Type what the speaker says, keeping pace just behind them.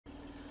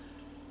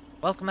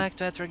Welcome back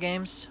to Ether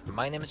Games.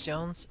 My name is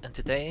Jones, and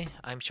today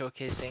I'm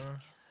showcasing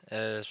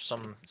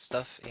some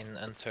stuff in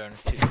Unturned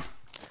 2.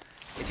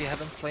 If you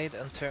haven't played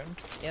Unturned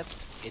yet,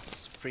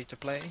 it's free to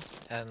play,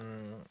 and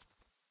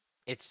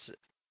it's,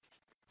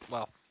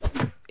 well,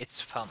 it's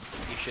fun.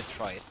 You should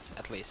try it,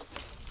 at least.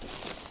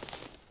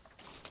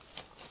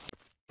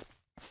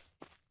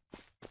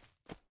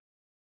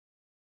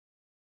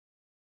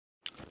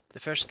 The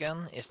first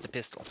gun is the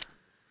pistol.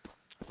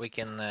 We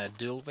can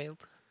dual wield.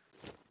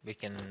 We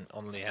can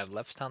only have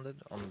left-handed,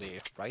 only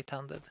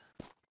right-handed,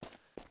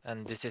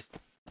 and this is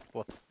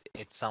what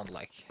it sounds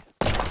like.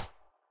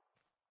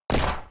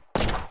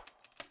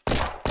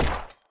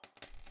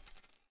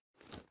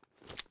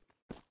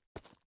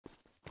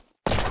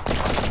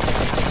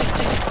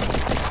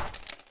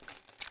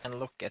 And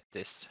look at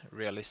this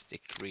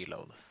realistic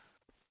reload.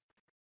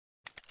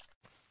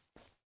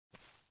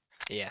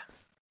 Yeah.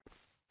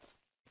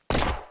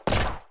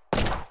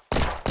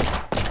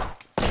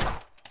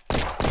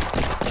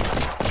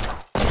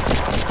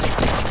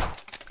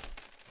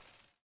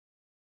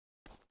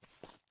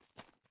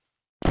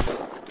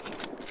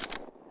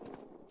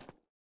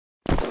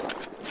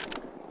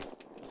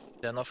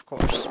 Then of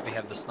course we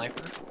have the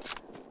sniper.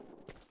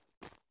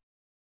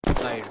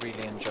 I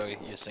really enjoy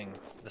using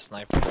the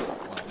sniper,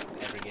 well,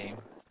 every game,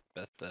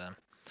 but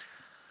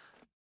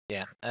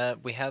yeah,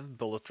 we have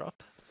bullet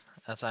drop,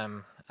 as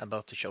I'm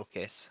about to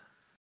showcase.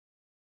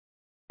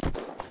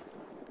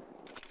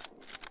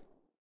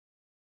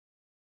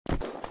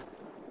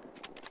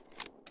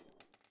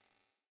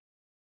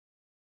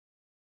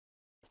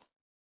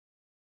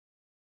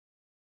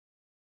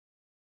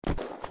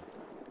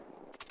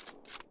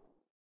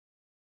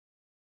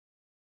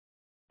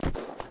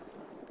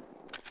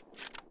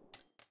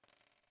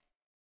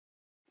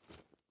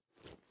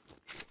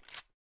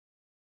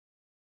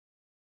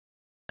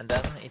 And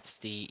then it's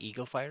the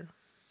Eagle Fire.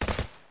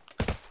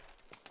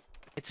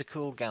 It's a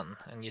cool gun,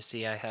 and you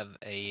see I have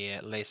a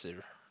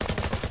laser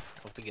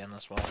of the gun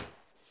as well.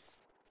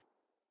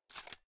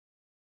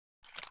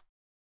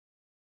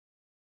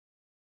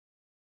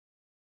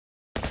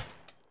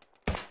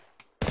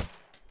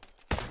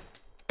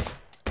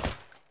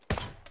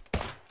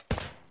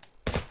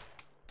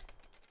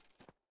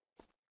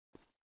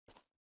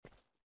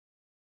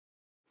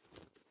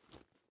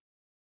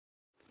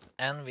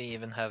 And we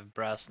even have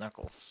brass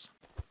knuckles.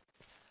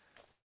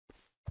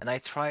 And I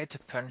tried to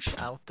punch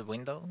out the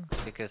window,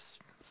 because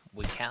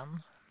we can,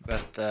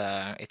 but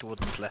it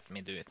wouldn't let me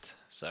do it,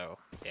 so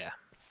yeah.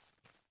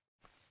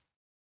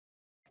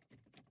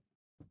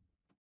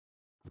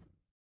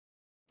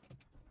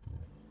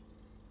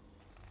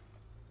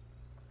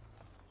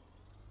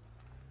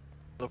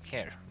 Look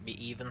here, we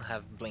even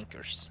have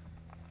blinkers.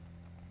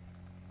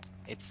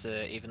 It's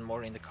even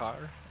more in the car,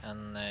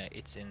 and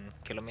it's in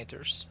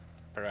kilometers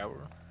per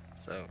hour,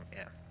 so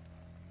yeah.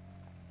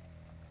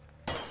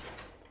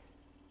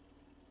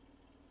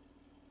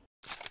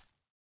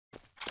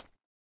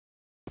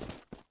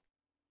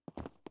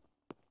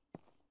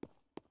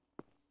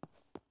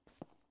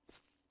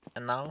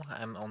 And now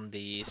I'm on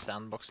the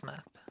sandbox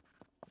map,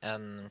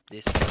 and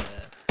this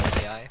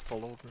AI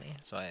followed me,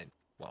 so I,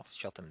 well,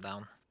 shot him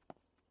down.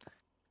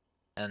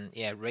 And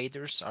yeah,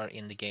 raiders are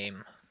in the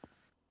game.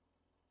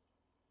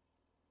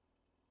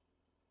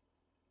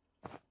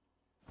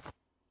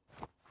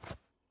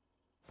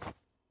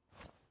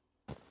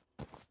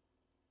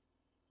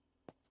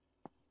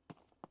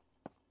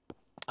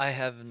 I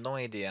have no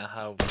idea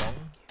how long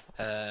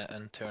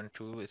Unturned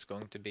 2 is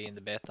going to be in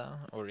the beta,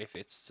 or if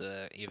it's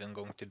even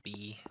going to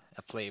be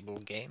a playable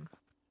game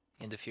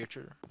in the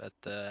future, but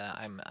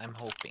I'm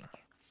hoping.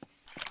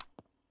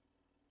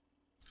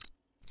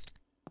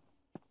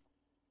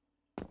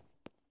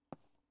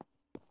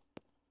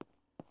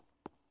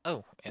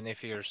 Oh, and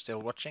if you're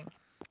still watching,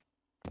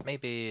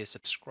 maybe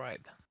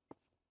subscribe.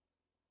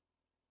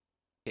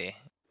 Okay,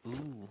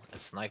 ooh, a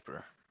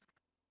sniper.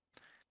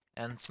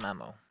 And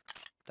Smammo.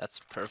 That's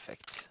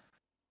perfect.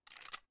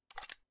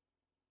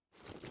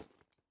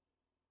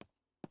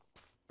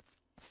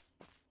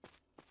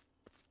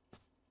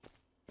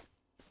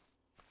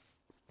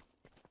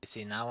 You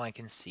see, now I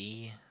can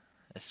see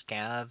a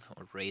scav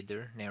or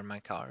raider near my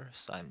car,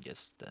 so I'm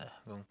just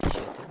going to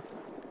shoot him.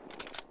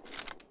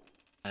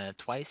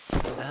 Twice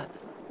in that.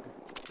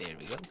 There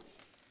we go.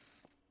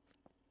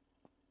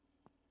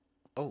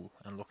 Oh,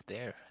 and look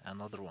there,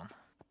 another one.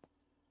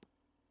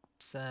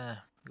 Let's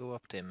go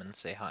up to him and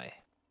say hi.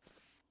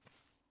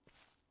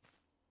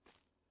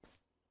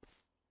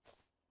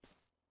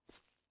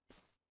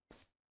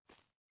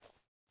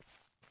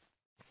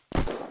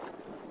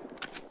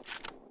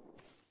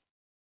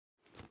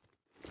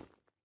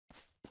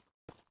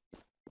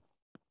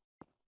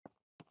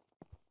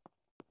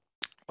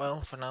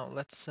 Well, for now,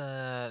 let's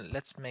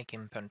make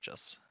him punch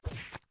us.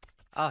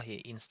 Ah,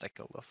 he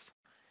insta-killed us.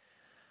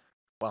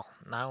 Well,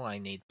 now I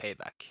need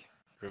payback.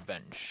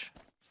 Revenge.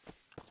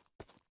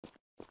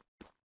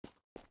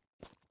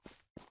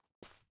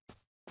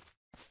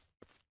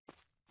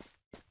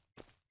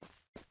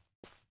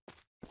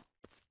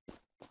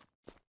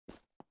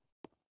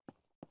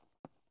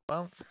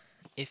 Well,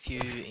 If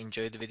you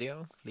enjoyed the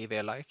video, leave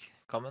a like,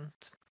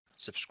 comment,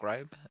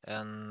 subscribe,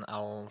 and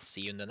I'll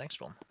see you in the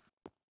next one.